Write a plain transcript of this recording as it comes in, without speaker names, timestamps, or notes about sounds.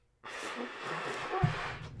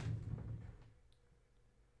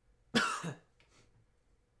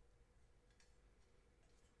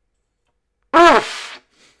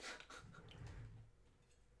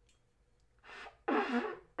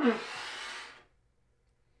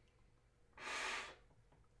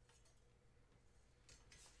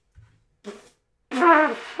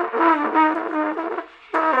What?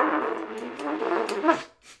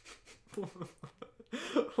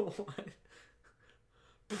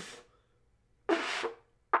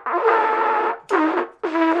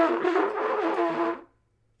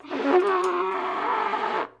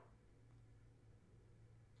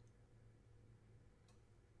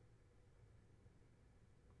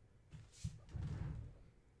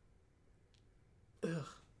 Ugh.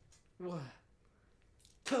 What?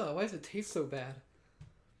 Why does it taste so bad?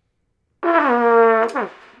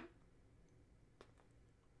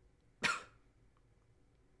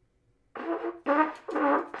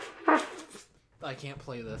 I can't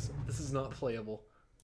play this. This is not playable.